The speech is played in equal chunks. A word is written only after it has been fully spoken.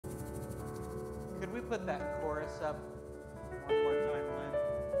put that chorus up one more time, Lynn?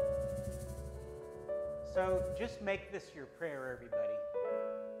 So just make this your prayer, everybody.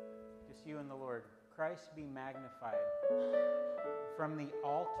 Just you and the Lord. Christ be magnified from the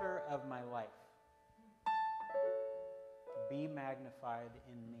altar of my life. Be magnified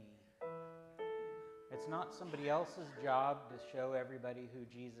in me. It's not somebody else's job to show everybody who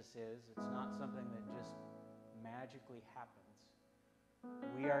Jesus is. It's not something that just magically happens.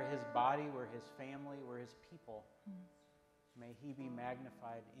 We are his body, we're his family, we're his people. May he be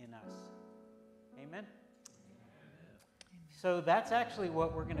magnified in us. Amen? So that's actually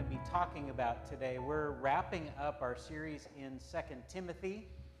what we're going to be talking about today. We're wrapping up our series in 2 Timothy,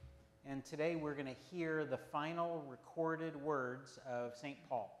 and today we're going to hear the final recorded words of St.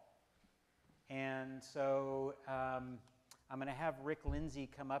 Paul. And so I'm going to have Rick Lindsay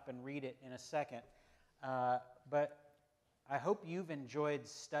come up and read it in a second. But I hope you've enjoyed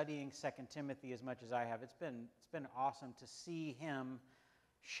studying 2 Timothy as much as I have. It's been awesome to see him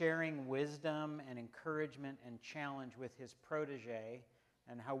sharing wisdom and encouragement and challenge with his protege,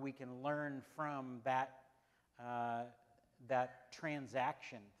 and how we can learn from that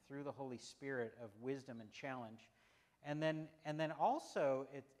transaction through the Holy Spirit of wisdom and challenge. And then also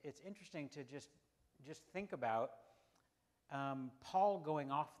it's interesting to just think about Paul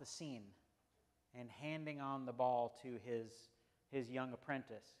going off the scene and handing on the ball to his young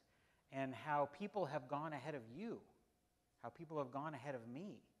apprentice, and how people have gone ahead of you, how people have gone ahead of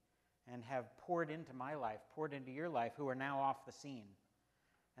me and have poured into my life, poured into your life, who are now off the scene.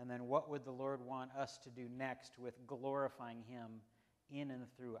 And then what would the Lord want us to do next with glorifying him in and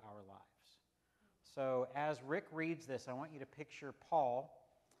through our lives? So as Rick reads this, I want you to picture Paul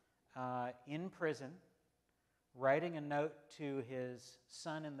in prison, writing a note to his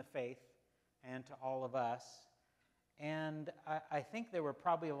son in the faith and to all of us. And I think there were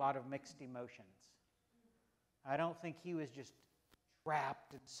probably a lot of mixed emotions. I don't think he was just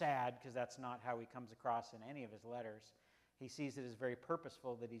trapped and sad, because that's not how he comes across in any of his letters. He sees it as very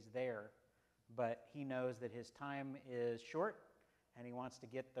purposeful that he's there, but he knows that his time is short, and he wants to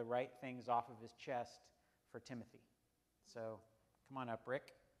get the right things off of his chest for Timothy. So come on up,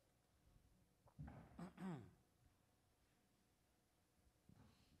 Rick.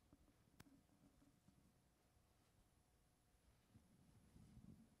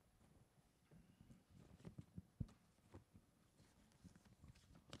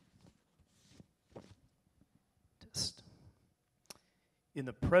 In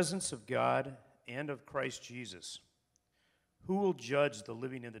the presence of God and of Christ Jesus, who will judge the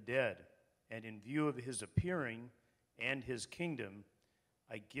living and the dead, and in view of his appearing and his kingdom,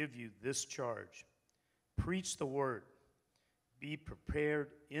 I give you this charge. Preach the word. Be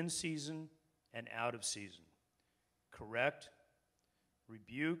prepared in season and out of season. Correct,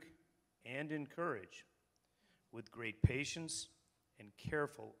 rebuke, and encourage with great patience and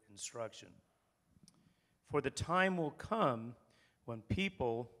careful instruction. For the time will come when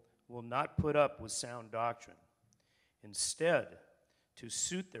people will not put up with sound doctrine. Instead, to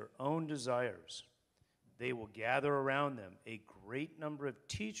suit their own desires, they will gather around them a great number of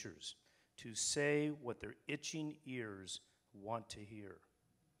teachers to say what their itching ears want to hear.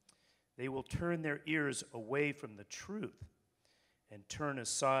 They will turn their ears away from the truth and turn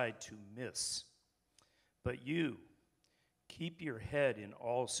aside to myths. But you, keep your head in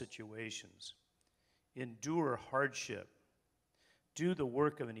all situations. Endure hardship. Do the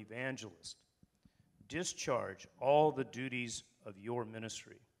work of an evangelist. Discharge all the duties of your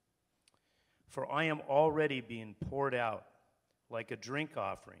ministry. For I am already being poured out like a drink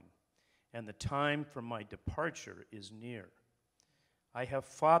offering, and the time for my departure is near. I have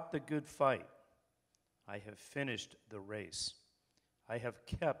fought the good fight. I have finished the race. I have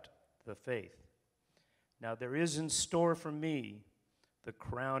kept the faith. Now there is in store for me the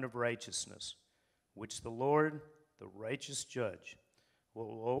crown of righteousness, which the Lord, the righteous judge,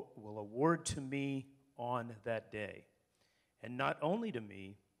 will award to me on that day, and not only to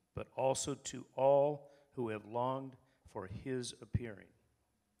me, but also to all who have longed for his appearing.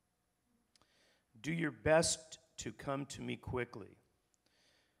 Do your best to come to me quickly.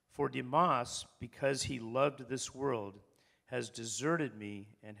 For Demas, because he loved this world, has deserted me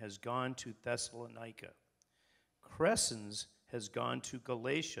and has gone to Thessalonica. Crescens has gone to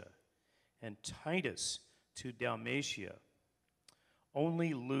Galatia, and Titus to Dalmatia.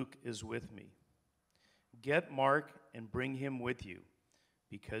 Only Luke is with me. Get Mark and bring him with you,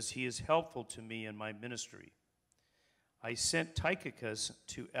 because he is helpful to me in my ministry. I sent Tychicus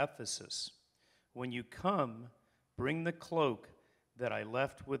to Ephesus. When you come, bring the cloak that I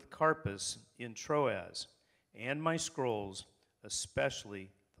left with Carpus in Troas, and my scrolls, especially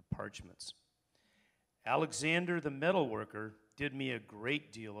the parchments. Alexander the metalworker did me a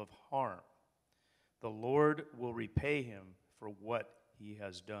great deal of harm. The Lord will repay him for what he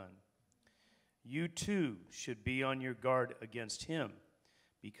has done. You too should be on your guard against him,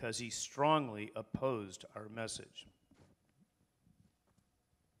 because he strongly opposed our message.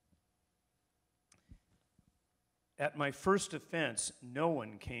 At my first offense, no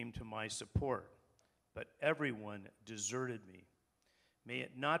one came to my support, but everyone deserted me. May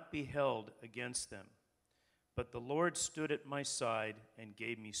it not be held against them. But the Lord stood at my side and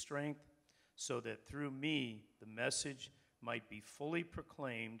gave me strength, so that through me the message might be fully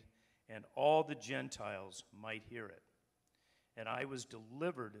proclaimed and all the Gentiles might hear it. And I was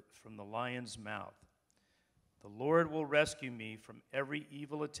delivered from the lion's mouth. The Lord will rescue me from every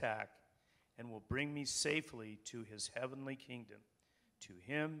evil attack and will bring me safely to his heavenly kingdom. To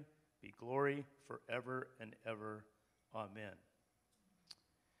him be glory forever and ever. Amen.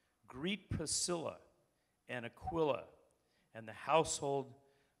 Greet Priscilla and Aquila and the household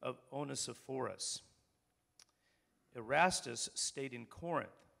of Onesiphorus. Erastus stayed in Corinth,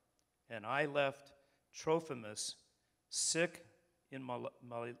 and I left Trophimus sick in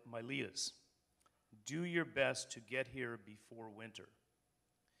Miletus. Do your best to get here before winter.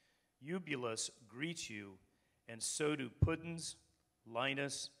 Eubulus greets you, and so do Pudens,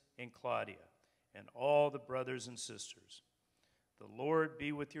 Linus, and Claudia, and all the brothers and sisters. The Lord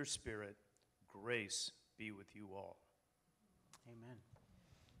be with your spirit. Grace be with you all. Amen.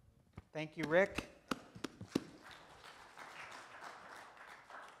 Thank you, Rick.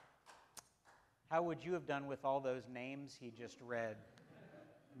 How would you have done with all those names he just read?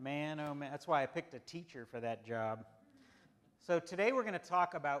 Man, oh man, that's why I picked a teacher for that job. So today we're going to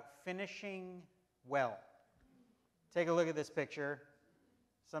talk about finishing well. Take a look at this picture.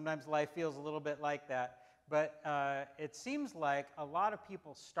 Sometimes life feels a little bit like that. But it seems like a lot of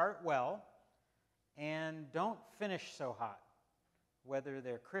people start well and don't finish so hot. Whether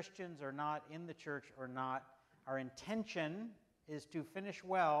they're Christians or not, in the church or not, our intention is to finish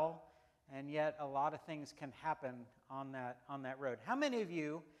well, and yet a lot of things can happen on that road. How many of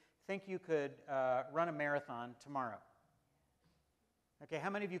you think you could run a marathon tomorrow? Okay,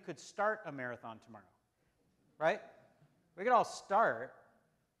 how many of you could start a marathon tomorrow? Right? We could all start.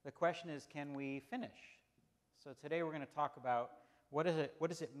 The question is, can we finish? So today we're going to talk about what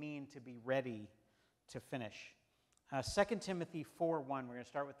does it mean to be ready to finish. 2 Timothy 4:1, we're going to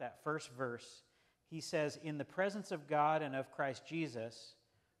start with that first verse. He says, "In the presence of God and of Christ Jesus,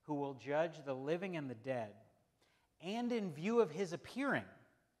 who will judge the living and the dead, and in view of his appearing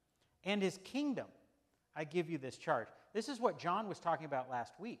and his kingdom, I give you this charge." This is what John was talking about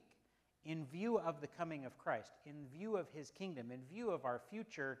last week. In view of the coming of Christ, in view of his kingdom, in view of our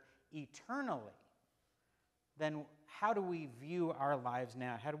future eternally, then how do we view our lives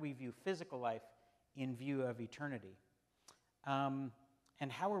now? How do we view physical life in view of eternity? And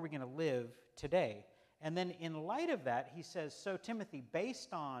how are we going to live today? And then in light of that, he says, so Timothy,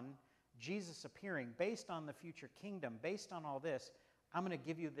 based on Jesus appearing, based on the future kingdom, based on all this, I'm going to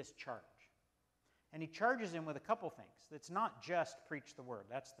give you this charge. And he charges him with a couple things. It's not just preach the word.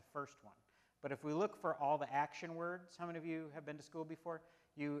 That's the first one. But if we look for all the action words, how many of you have been to school before?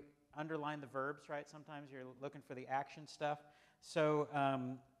 You underline the verbs, right? Sometimes you're looking for the action stuff. So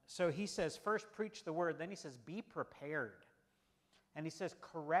he says, first preach the word. Then he says, be prepared. And he says,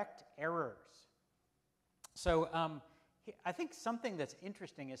 correct errors. So I think something that's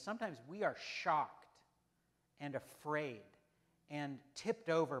interesting is sometimes we are shocked and afraid and tipped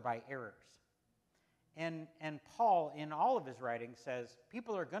over by errors. And Paul, in all of his writings, says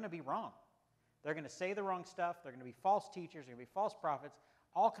people are going to be wrong. They're going to say the wrong stuff. They're going to be false teachers. They're going to be false prophets.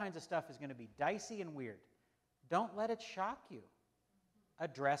 All kinds of stuff is going to be dicey and weird. Don't let it shock you.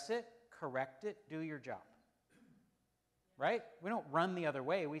 Address it, correct it, do your job. Right? We don't run the other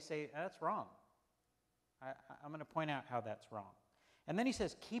way. We say, that's wrong. I'm going to point out how that's wrong. And then he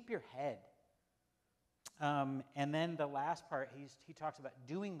says, keep your head. And then the last part, he talks about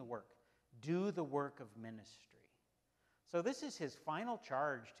doing the work. Do the work of ministry. So this is his final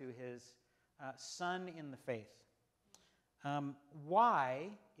charge to his son in the faith. Why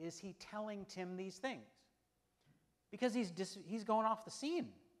is he telling Tim these things? Because he's going off the scene.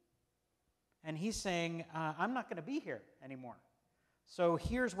 And he's saying, I'm not going to be here anymore. So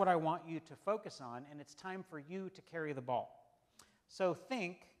here's what I want you to focus on, and it's time for you to carry the ball. So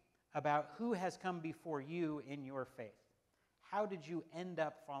think about who has come before you in your faith. How did you end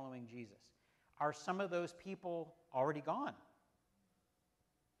up following Jesus? Are some of those people already gone?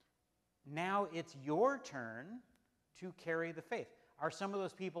 Now it's your turn to carry the faith. Are some of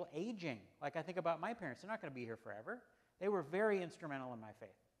those people aging? Like I think about my parents, they're not going to be here forever. They were very instrumental in my faith.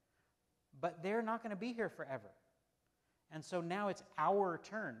 but they're not going to be here forever. And so now it's our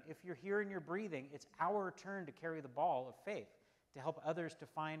turn. If you're here and you're breathing, it's our turn to carry the ball of faith, to help others to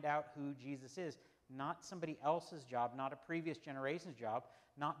find out who Jesus is. Not somebody else's job, not a previous generation's job,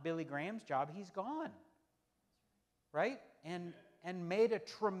 not Billy Graham's job. He's gone, right? And made a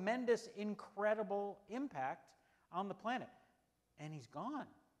tremendous, incredible impact on the planet. And he's gone.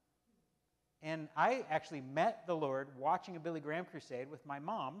 And I actually met the Lord watching a Billy Graham crusade with my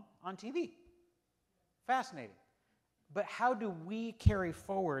mom on TV. Fascinating. But how do we carry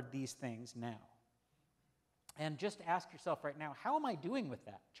forward these things now? And just ask yourself right now, how am I doing with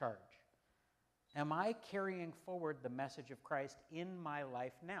that charge? Am I carrying forward the message of Christ in my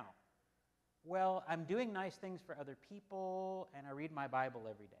life now? Well, I'm doing nice things for other people, and I read my Bible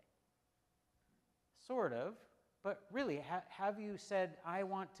every day. Sort of, but really, have you said, I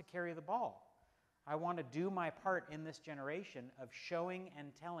want to carry the ball? I want to do my part in this generation of showing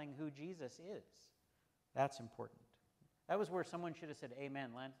and telling who Jesus is. That's important. That was where someone should have said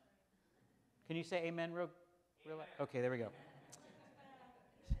amen, Len. Can you say amen real loud? Okay, there we go.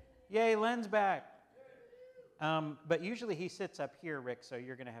 Yay, Len's back. But usually he sits up here, Rick, so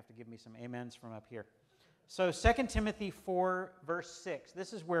you're going to have to give me some amens from up here. So 2 Timothy 4, verse 6,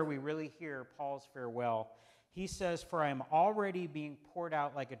 this is where we really hear Paul's farewell. He says, "For I am already being poured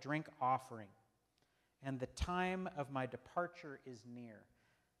out like a drink offering, and the time of my departure is near."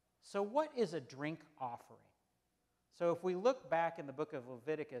 So what is a drink offering? So if we look back in the book of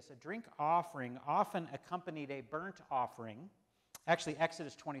Leviticus, a drink offering often accompanied a burnt offering. Actually,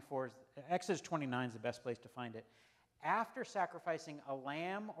 Exodus 29 is the best place to find it. After sacrificing a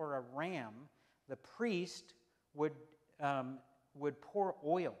lamb or a ram, the priest would pour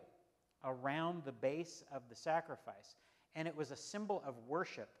oil around the base of the sacrifice. And it was a symbol of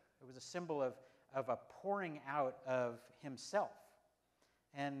worship. It was a symbol of a pouring out of himself.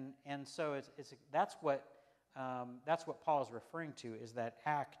 And so that's what Paul is referring to, is that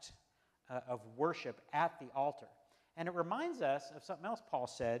act of worship at the altar. And it reminds us of something else Paul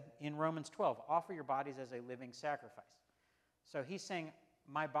said in Romans 12, offer your bodies as a living sacrifice. So he's saying,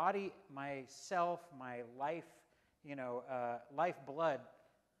 my body, myself, my life, lifeblood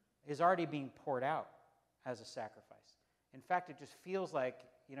is already being poured out as a sacrifice. In fact, it just feels like,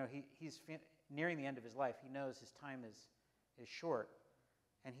 he's nearing the end of his life. He knows his time is short.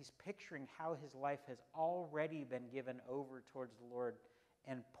 And he's picturing how his life has already been given over towards the Lord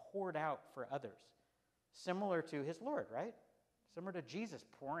and poured out for others. Similar to his Lord, right? Similar to Jesus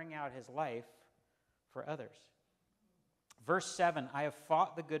pouring out his life for others. Verse 7, I have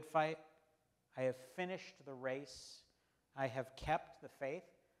fought the good fight. I have finished the race. I have kept the faith.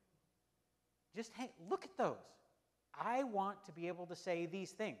 Just look at those. I want to be able to say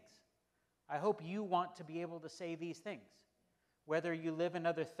these things. I hope you want to be able to say these things. Whether you live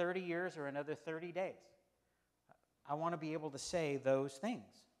another 30 years or another 30 days. I want to be able to say those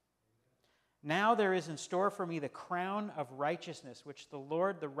things. Now there is in store for me the crown of righteousness, which the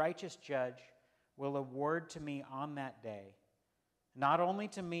Lord, the righteous judge, will award to me on that day. Not only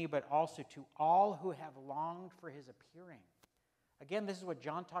to me, but also to all who have longed for his appearing. Again, this is what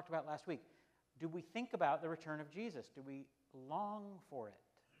John talked about last week. Do we think about the return of Jesus? Do we long for it?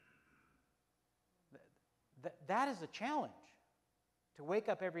 That is a challenge. To wake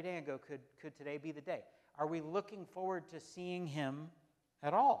up every day and go, could today be the day? Are we looking forward to seeing him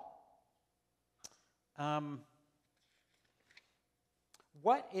at all?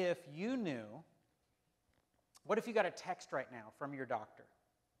 What if you got a text right now from your doctor?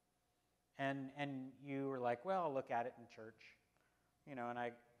 And you were like, well, I'll look at it in church.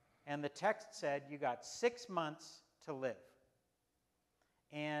 And the text said you got 6 months to live.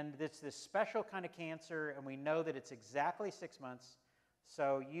 And it's this special kind of cancer, and we know that it's exactly 6 months.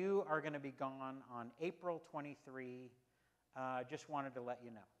 So you are going to be gone on April 23. Just wanted to let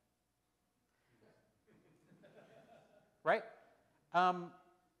you know. Right?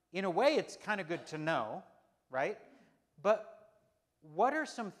 In a way, it's kind of good to know, right? But what are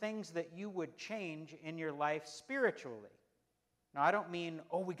some things that you would change in your life spiritually? Now, I don't mean,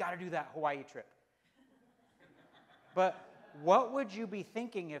 we got to do that Hawaii trip. But what would you be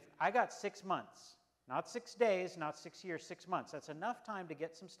thinking if I got 6 months? Not 6 days, not 6 years, 6 months. That's enough time to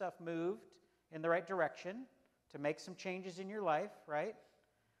get some stuff moved in the right direction, to make some changes in your life, right?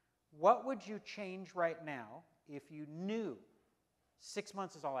 What would you change right now if you knew 6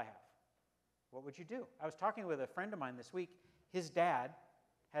 months is all I have? What would you do? I was talking with a friend of mine this week. His dad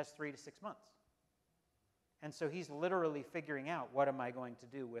has 3 to 6 months. And so he's literally figuring out, what am I going to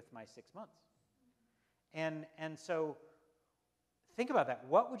do with my 6 months? And so think about that.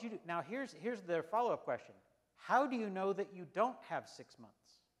 What would you do? Now, here's the follow-up question. How do you know that you don't have 6 months?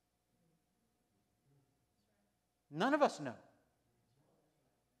 None of us know.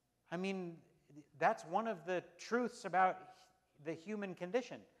 I mean, that's one of the truths about the human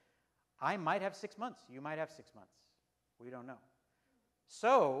condition. I might have 6 months. You might have 6 months. We don't know.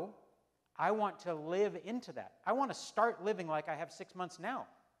 So, I want to live into that. I want to start living like I have 6 months now.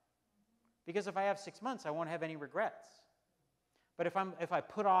 Because if I have 6 months, I won't have any regrets. But if I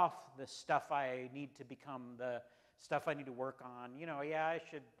put off the stuff I need to become, the stuff I need to work on, yeah, I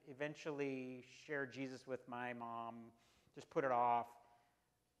should eventually share Jesus with my mom, just put it off.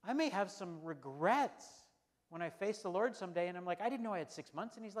 I may have some regrets when I face the Lord someday, and I'm like, I didn't know I had 6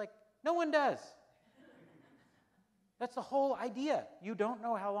 months. And he's like, no one does. That's the whole idea. You don't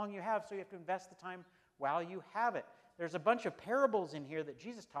know how long you have, so you have to invest the time while you have it. There's a bunch of parables in here that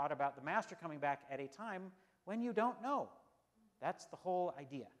Jesus taught about the master coming back at a time when you don't know. That's the whole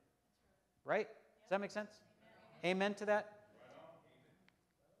idea. Right? Does that make sense? Amen to that?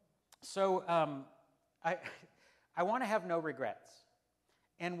 So I want to have no regrets.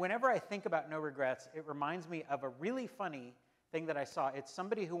 And whenever I think about no regrets, it reminds me of a really funny thing that I saw. It's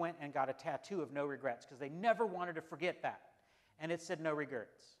somebody who went and got a tattoo of no regrets because they never wanted to forget that. And it said no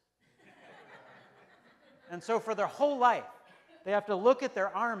regrets. And so for their whole life, they have to look at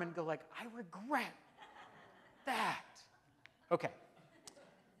their arm and go like, I regret that. Okay.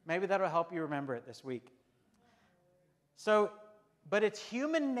 Maybe that'll help you remember it this week. So, but it's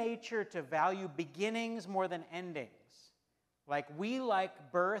human nature to value beginnings more than endings. Like we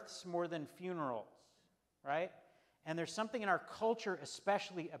like births more than funerals, right? And there's something in our culture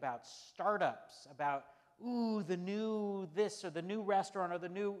especially about startups, about, the new this or the new restaurant or the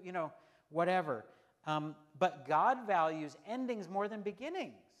new, whatever. But God values endings more than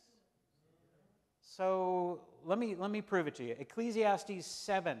beginnings. So let me prove it to you. Ecclesiastes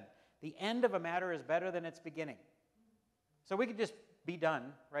 7, the end of a matter is better than its beginning. So we could just be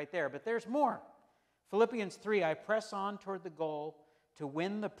done right there, but there's more. Philippians 3, I press on toward the goal to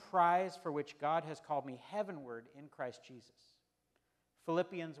win the prize for which God has called me heavenward in Christ Jesus.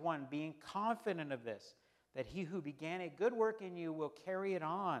 Philippians 1, being confident of this, that he who began a good work in you will carry it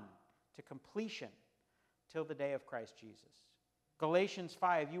on to completion till the day of Christ Jesus. Galatians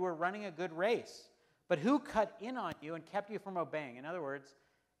 5, you were running a good race, but who cut in on you and kept you from obeying? In other words,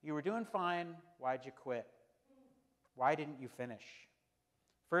 you were doing fine, why'd you quit? Why didn't you finish?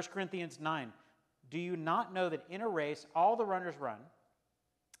 1 Corinthians 9, do you not know that in a race all the runners run,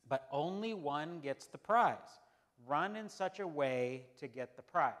 but only one gets the prize? Run in such a way to get the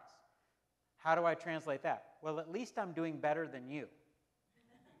prize. How do I translate that? Well, at least I'm doing better than you.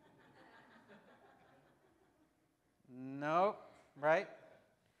 No, right?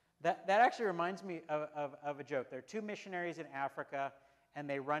 That actually reminds me of a joke. There are two missionaries in Africa, and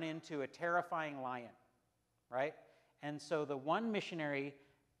they run into a terrifying lion, right? And so the one missionary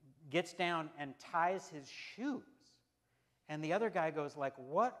gets down and ties his shoes. And the other guy goes like,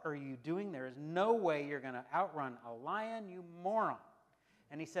 what are you doing? There is no way you're going to outrun a lion, you moron.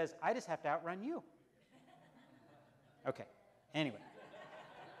 And he says, I just have to outrun you. Okay, anyway.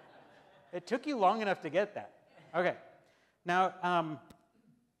 It took you long enough to get that. Okay, now,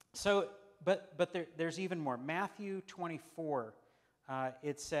 there's even more. Matthew 24,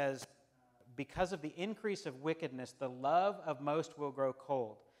 it says, because of the increase of wickedness, the love of most will grow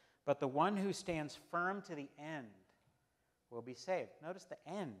cold, but the one who stands firm to the end will be saved. Notice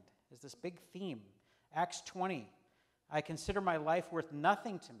the end is this big theme. Acts 20, I consider my life worth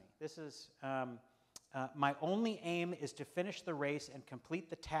nothing to me. This is, my only aim is to finish the race and complete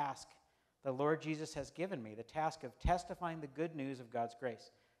the task the Lord Jesus has given me, the task of testifying the good news of God's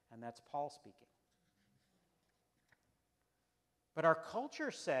grace. And that's Paul speaking. But our culture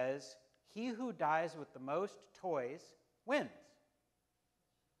says, he who dies with the most toys wins.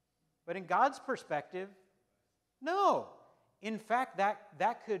 But in God's perspective, no. In fact,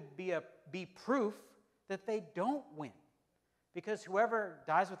 that could be proof that they don't win. Because whoever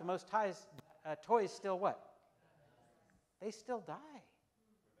dies with the most toys still what? They still die.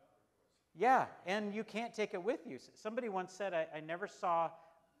 Yeah, and you can't take it with you. Somebody once said, I never saw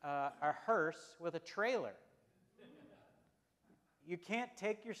a hearse with a trailer. You can't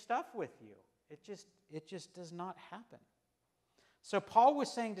take your stuff with you. It just does not happen. So Paul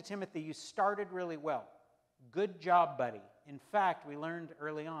was saying to Timothy, you started really well. Good job, buddy. In fact, we learned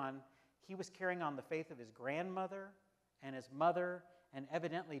early on, he was carrying on the faith of his grandmother and his mother, and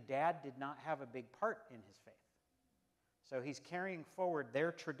evidently Dad did not have a big part in his faith. So he's carrying forward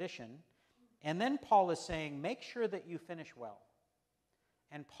their tradition. And then Paul is saying, make sure that you finish well.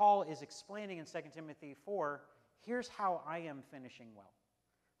 And Paul is explaining in 2 Timothy 4, here's how I am finishing well.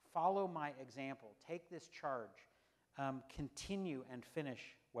 Follow my example. Take this charge. Continue and finish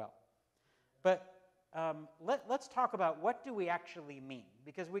well. But let's talk about what do we actually mean,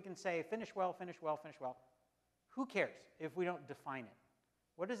 because we can say finish well, finish well, finish well. Who cares if we don't define it?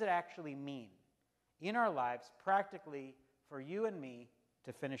 What does it actually mean in our lives, practically, for you and me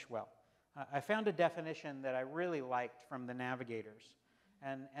to finish well? I found a definition that I really liked from the Navigators,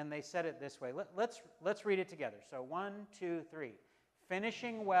 and they said it this way. Let's read it together. So 1, 2, 3.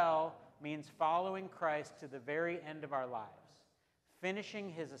 Finishing well means following Christ to the very end of our lives, finishing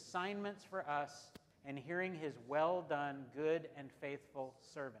his assignments for us and hearing his well done, good and faithful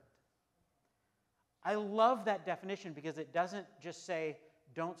servant. I love that definition because it doesn't just say,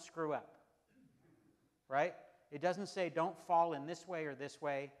 don't screw up, right? It doesn't say, don't fall in this way or this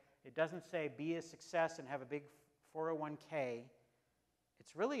way. It doesn't say, be a success and have a big 401k.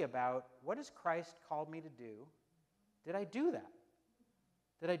 It's really about, what has Christ called me to do? Did I do that?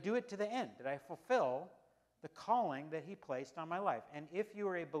 Did I do it to the end? Did I fulfill the calling that he placed on my life? And if you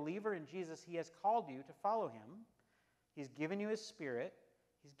are a believer in Jesus, he has called you to follow him. He's given you his Spirit.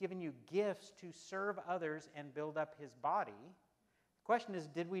 He's given you gifts to serve others and build up his body. The question is,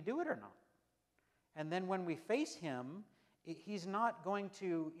 did we do it or not? And then when we face him, he's not going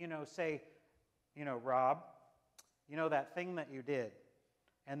to, say, Rob, that thing that you did,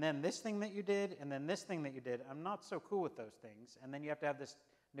 and then this thing that you did, and then this thing that you did, I'm not so cool with those things. And then you have to have this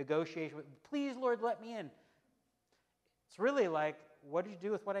negotiation with, please, Lord, let me in. It's really like, what did you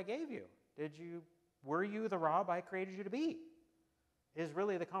do with what I gave you? Were you the Rob I created you to be? Is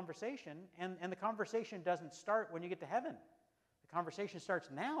really the conversation. And the conversation doesn't start when you get to heaven. The conversation starts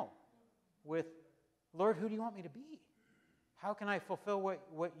now with, Lord, who do you want me to be? How can I fulfill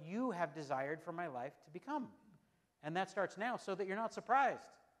what you have desired for my life to become? And that starts now so that you're not surprised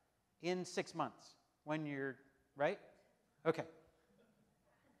in 6 months when you're, right? Okay.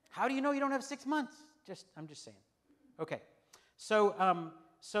 How do you know you don't have 6 months? I'm just saying. Okay.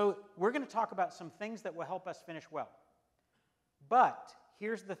 So we're going to talk about some things that will help us finish well. But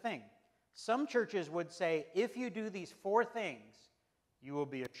here's the thing. Some churches would say, if you do these 4 things, you will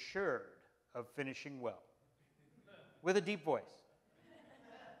be assured of finishing well. With a deep voice.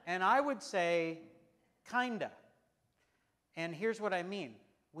 And I would say, kinda. And here's what I mean.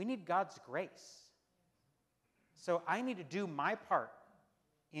 We need God's grace. So I need to do my part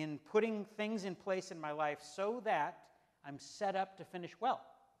in putting things in place in my life so that I'm set up to finish well.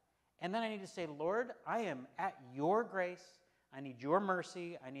 And then I need to say, Lord, I am at your grace. I need your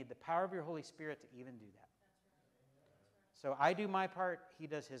mercy. I need the power of your Holy Spirit to even do that. So I do my part. He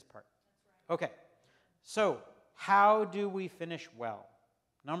does his part. Okay. So how do we finish well?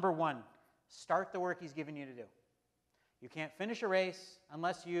 Number 1, start the work he's given you to do. You can't finish a race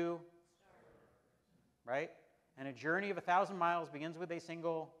unless you start. Right? And a journey of 1,000 miles begins with a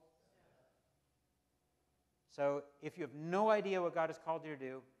single. So if you have no idea what God has called you to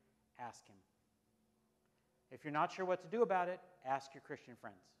do, ask him. If you're not sure what to do about it, ask your Christian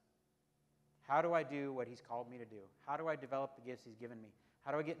friends. How do I do what he's called me to do? How do I develop the gifts he's given me?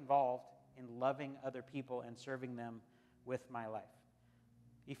 How do I get involved in loving other people and serving them with my life?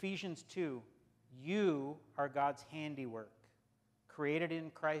 Ephesians 2, you are God's handiwork, created in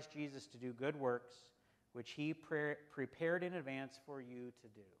Christ Jesus to do good works, which he prepared in advance for you to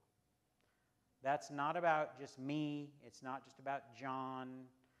do. That's not about just me. It's not just about John.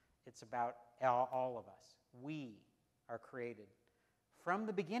 It's about all of us. We are created from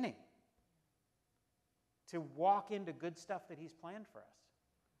the beginning to walk into good stuff that he's planned for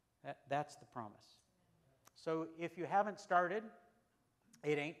us. That's the promise. So if you haven't started,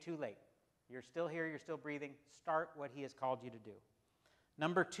 it ain't too late. You're still here, you're still breathing. Start what he has called you to do.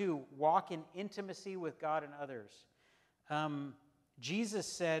 Number 2, walk in intimacy with God and others.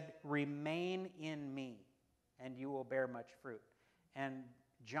 Jesus said, remain in me, and you will bear much fruit. And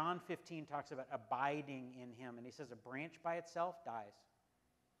John 15 talks about abiding in him, and he says a branch by itself dies.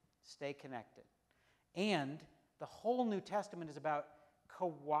 Stay connected. And the whole New Testament is about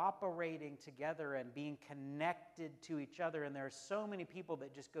cooperating together and being connected to each other. And there are so many people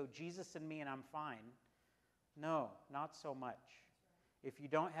that just go, Jesus and me and I'm fine. No, not so much. If you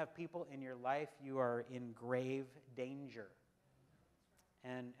don't have people in your life, you are in grave danger.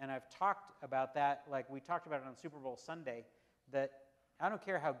 And I've talked about that, like we talked about it on Super Bowl Sunday, that I don't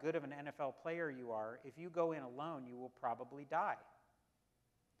care how good of an NFL player you are, if you go in alone, you will probably die.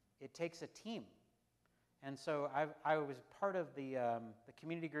 It takes a team. And so I was part of the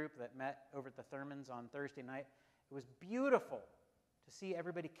community group that met over at the Thurmans on Thursday night. It was beautiful to see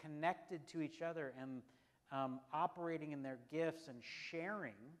everybody connected to each other and operating in their gifts and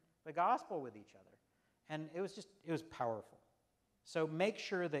sharing the gospel with each other. And it was powerful. So make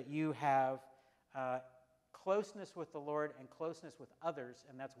sure that you have closeness with the Lord and closeness with others,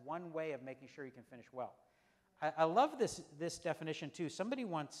 and that's one way of making sure you can finish well. I love this definition too. Somebody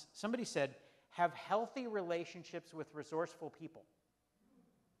said, have healthy relationships with resourceful people.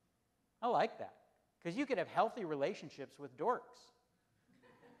 I like that, because you could have healthy relationships with dorks.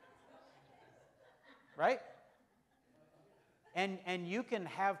 Right? And you can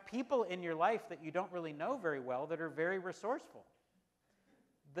have people in your life that you don't really know very well that are very resourceful.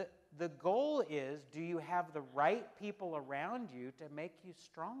 The goal is, do you have the right people around you to make you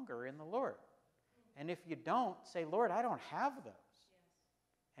stronger in the Lord? And if you don't, say, Lord, I don't have those.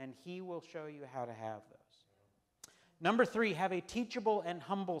 And he will show you how to have those. Number 3, have a teachable and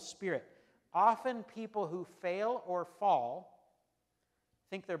humble spirit. Often people who fail or fall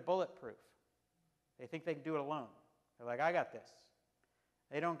think they're bulletproof. They think they can do it alone. They're like, I got this.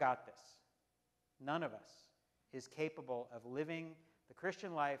 They don't got this. None of us is capable of living the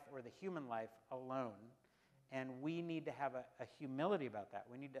Christian life or the human life alone. And we need to have a humility about that.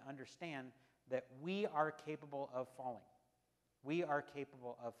 We need to understand that we are capable of falling. We are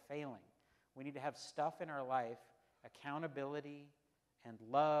capable of failing. We need to have stuff in our life, accountability and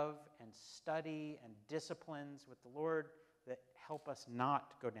love and study and disciplines with the Lord that help us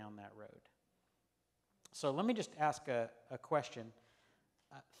not go down that road. So let me just ask a question.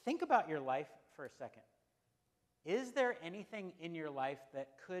 Think about your life for a second. Is there anything in your life that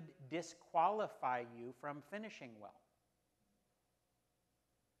could disqualify you from finishing well?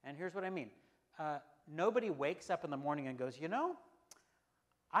 And here's what I mean. Nobody wakes up in the morning and goes,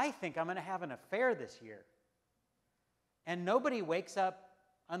 I think I'm going to have an affair this year. And nobody wakes up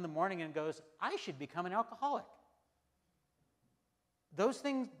in the morning and goes, I should become an alcoholic. Those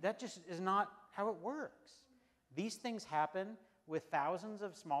things, that just is not how it works. These things happen with thousands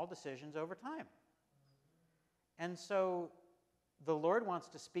of small decisions over time. And so the Lord wants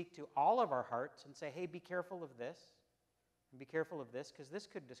to speak to all of our hearts and say, hey, be careful of this, and be careful of this, because this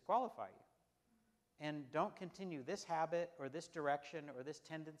could disqualify you. And don't continue this habit or this direction or this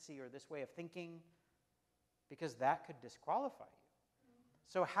tendency or this way of thinking, because that could disqualify you.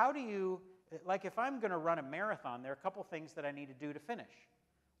 So how do you, like if I'm going to run a marathon, there are a couple things that I need to do to finish.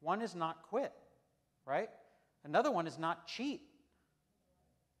 One is not quit, right? Another one is not cheat,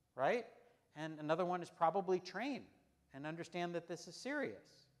 right? And another one is probably train and understand that this is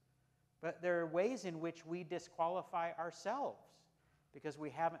serious. But there are ways in which we disqualify ourselves because we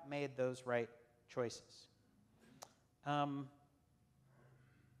haven't made those right choices.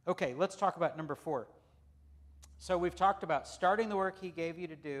 Okay, let's talk about number 4. So we've talked about starting the work he gave you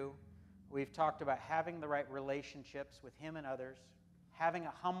to do. We've talked about having the right relationships with him and others, having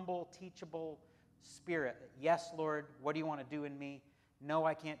a humble, teachable spirit. Yes, Lord, what do you want to do in me? No,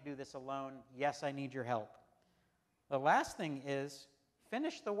 I can't do this alone. Yes, I need your help. The last thing is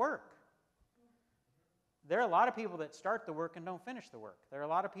finish the work. There are a lot of people that start the work and don't finish the work. There are a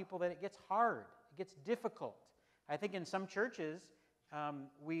lot of people that it gets hard. It gets difficult. I think in some churches,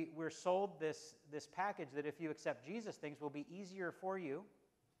 we're sold this package that if you accept Jesus, things will be easier for you,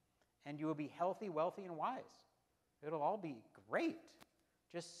 and you will be healthy, wealthy, and wise. It'll all be great.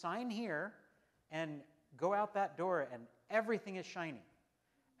 Just sign here and go out that door, and everything is shiny.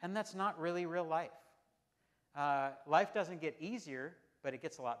 And that's not really real life. Life doesn't get easier, but it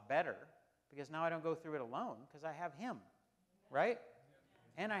gets a lot better, because now I don't go through it alone, because I have him, right?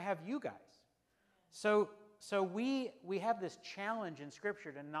 And I have you guys. So we have this challenge in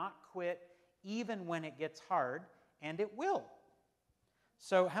Scripture to not quit even when it gets hard, and it will.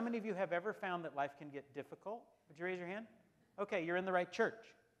 So how many of you have ever found that life can get difficult? Would you raise your hand? Okay, you're in the right church.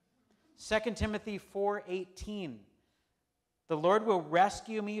 2 Timothy 4:18. The Lord will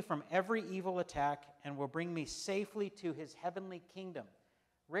rescue me from every evil attack and will bring me safely to his heavenly kingdom.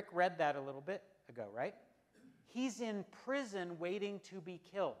 Rick read that a little bit ago, right? He's in prison waiting to be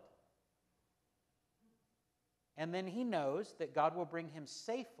killed. And then he knows that God will bring him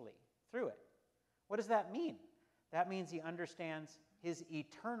safely through it. What does that mean? That means he understands his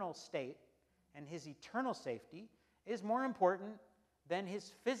eternal state, and his eternal safety is more important than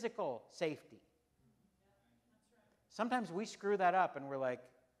his physical safety. Sometimes we screw that up and we're like,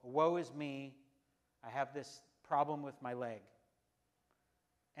 woe is me, I have this problem with my leg.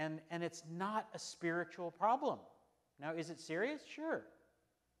 And it's not a spiritual problem. Now, is it serious? Sure.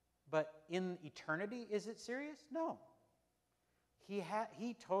 But in eternity, is it serious? No.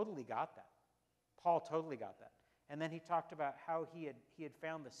 He totally got that. Paul totally got that. And then he talked about how he had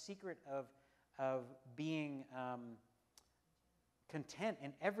found the secret of being content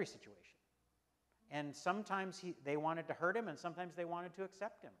in every situation. And sometimes they wanted to hurt him, and sometimes they wanted to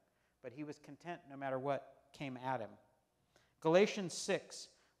accept him. But he was content no matter what came at him. Galatians 6,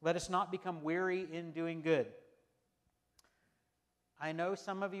 Let us not become weary in doing good. I know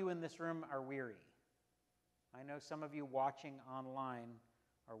some of you in this room are weary. I know some of you watching online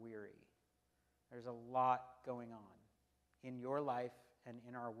are weary. There's a lot going on in your life and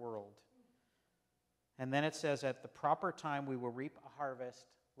in our world. And then it says, at the proper time we will reap a harvest.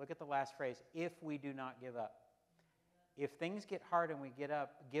 Look at the last phrase, if we do not give up. If things get hard and we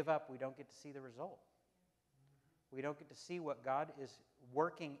give up, we don't get to see the result. We don't get to see what God is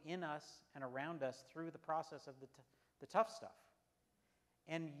working in us and around us through the process of the tough stuff.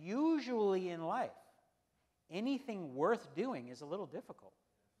 And usually in life, anything worth doing is a little difficult.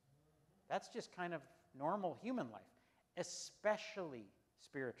 That's just kind of normal human life, especially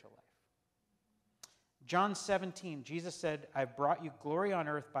spiritual life. John 17, Jesus said, I've brought you glory on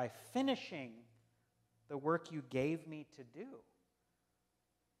earth by finishing the work you gave me to do.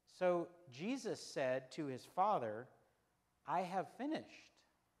 So Jesus said to his Father, I have finished.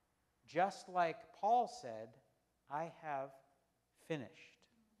 Just like Paul said, I have finished.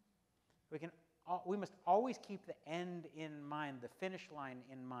 We must always keep the end in mind, the finish line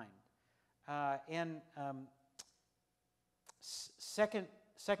in mind. And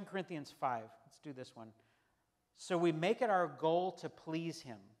 2 Corinthians 5, let's do this one. So we make it our goal to please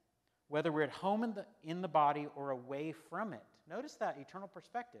him, whether we're at home in the body or away from it. Notice that eternal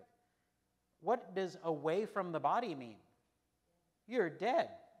perspective. What does away from the body mean? You're dead,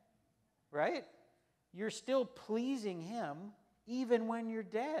 right? You're still pleasing him even when you're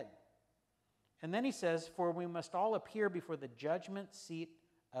dead. And then he says, for we must all appear before the judgment seat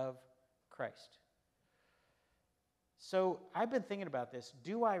of Christ. So I've been thinking about this.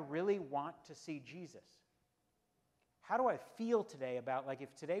 Do I really want to see Jesus? How do I feel today about, like,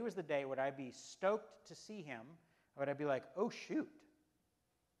 if today was the day, would I be stoked to see him? Or would I be like, oh, shoot.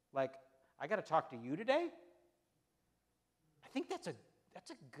 Like, I got to talk to you today? I think that's a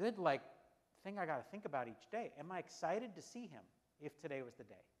good, like, thing I got to think about each day. Am I excited to see him if today was the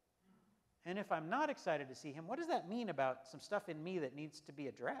day? And if I'm not excited to see him, what does that mean about some stuff in me that needs to be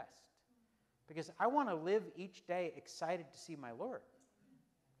addressed? Because I want to live each day excited to see my Lord.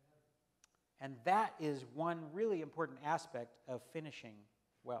 And that is one really important aspect of finishing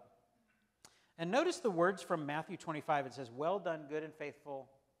well. And notice the words from Matthew 25. It says, well done, good and faithful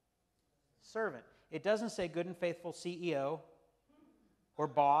servant. It doesn't say good and faithful CEO or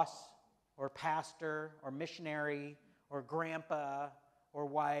boss or pastor or missionary or grandpa or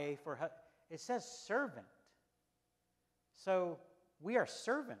wife or husband. It says servant. So we are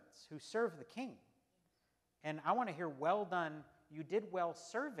servants who serve the King. And I want to hear, well done, you did well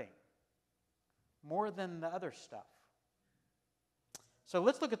serving, more than the other stuff. So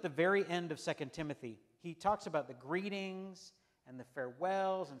let's look at the very end of 2 Timothy. He talks about the greetings and the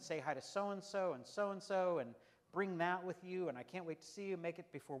farewells and say hi to so-and-so and so-and-so and bring that with you and I can't wait to see you, make it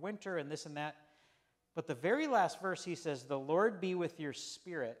before winter and this and that. But the very last verse he says, the Lord be with your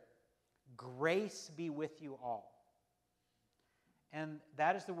spirit, grace be with you all. And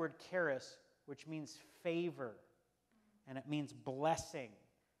that is the word charis, which means favor, and it means blessing,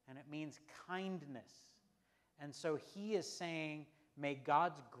 and it means kindness. And so he is saying, may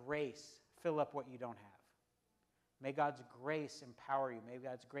God's grace fill up what you don't have. May God's grace empower you. May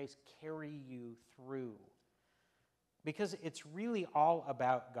God's grace carry you through. Because it's really all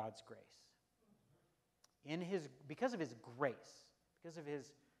about God's grace. Because of his grace, because of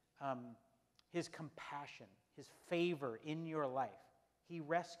his compassion, his favor in your life, he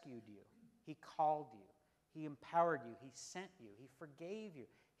rescued you, he called you, he empowered you, he sent you, he forgave you,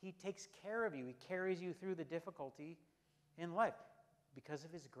 he takes care of you, he carries you through the difficulty in life. Because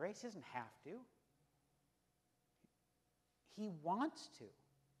of his grace, he doesn't have to. He wants to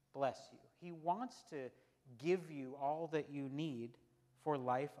bless you. He wants to give you all that you need for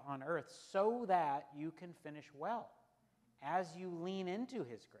life on earth so that you can finish well as you lean into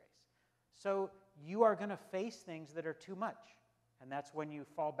his grace. So you are going to face things that are too much. And that's when you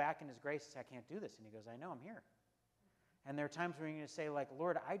fall back in his grace and say, I can't do this. And he goes, I know, I'm here. And there are times when you're going to say, like,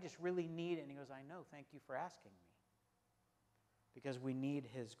 Lord, I just really need it. And he goes, I know, thank you for asking me. Because we need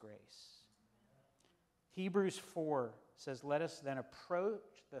his grace. Hebrews 4 says, let us then approach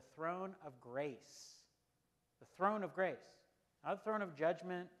the throne of grace. The throne of grace. Not the throne of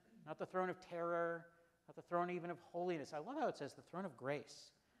judgment, not the throne of terror, not the throne even of holiness. I love how it says the throne of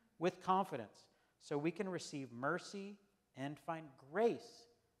grace. With confidence. So we can receive mercy and find grace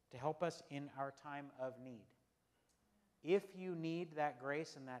to help us in our time of need. If you need that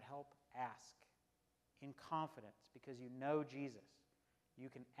grace and that help, ask in confidence because you know Jesus. You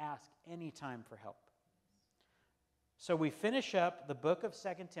can ask anytime for help. So we finish up the book of 2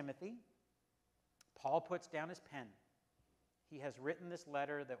 Timothy. Paul puts down his pen. he has written this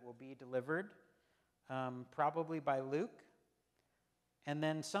letter that will be delivered, probably by Luke. And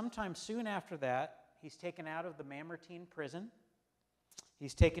then sometime soon after that, he's taken out of the Mamertine prison.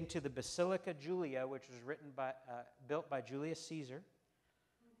 He's taken to the Basilica Julia, which was built by Julius Caesar.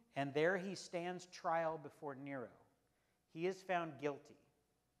 And there he stands trial before Nero. He is found guilty.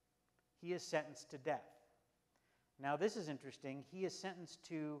 He is sentenced to death. Now this is interesting. He is sentenced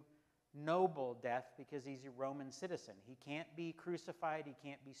to noble death because he's a Roman citizen. He can't be crucified. He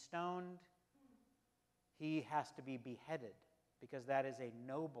can't be stoned. He has to be beheaded because that is a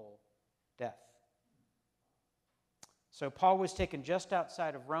noble death. So Paul was taken just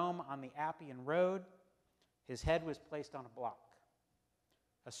outside of Rome on the Appian Road. His head was placed on a block.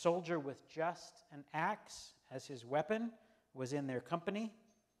 A soldier with just an axe as his weapon was in their company.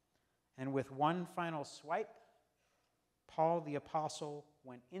 And with one final swipe, Paul the apostle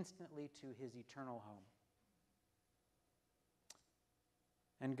went instantly to his eternal home.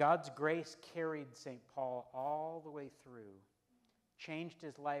 And God's grace carried St. Paul all the way through, changed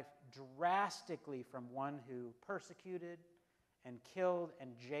his life drastically from one who persecuted and killed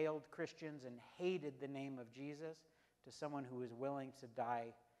and jailed Christians and hated the name of Jesus to someone who was willing to die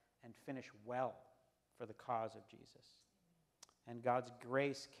and finish well for the cause of Jesus. And God's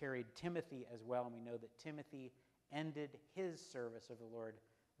grace carried Timothy as well, and we know that Timothy ended his service of the Lord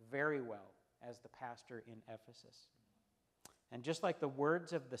very well as the pastor in Ephesus. And just like the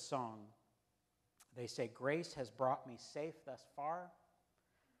words of the song, they say, "Grace has brought me safe thus far,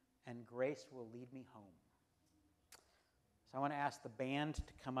 and grace will lead me home." So I want to ask the band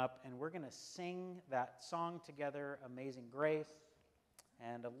to come up, and we're going to sing that song together, Amazing Grace,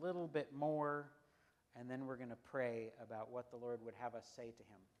 and a little bit more, and then we're going to pray about what the Lord would have us say to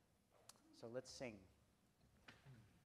him. So let's sing.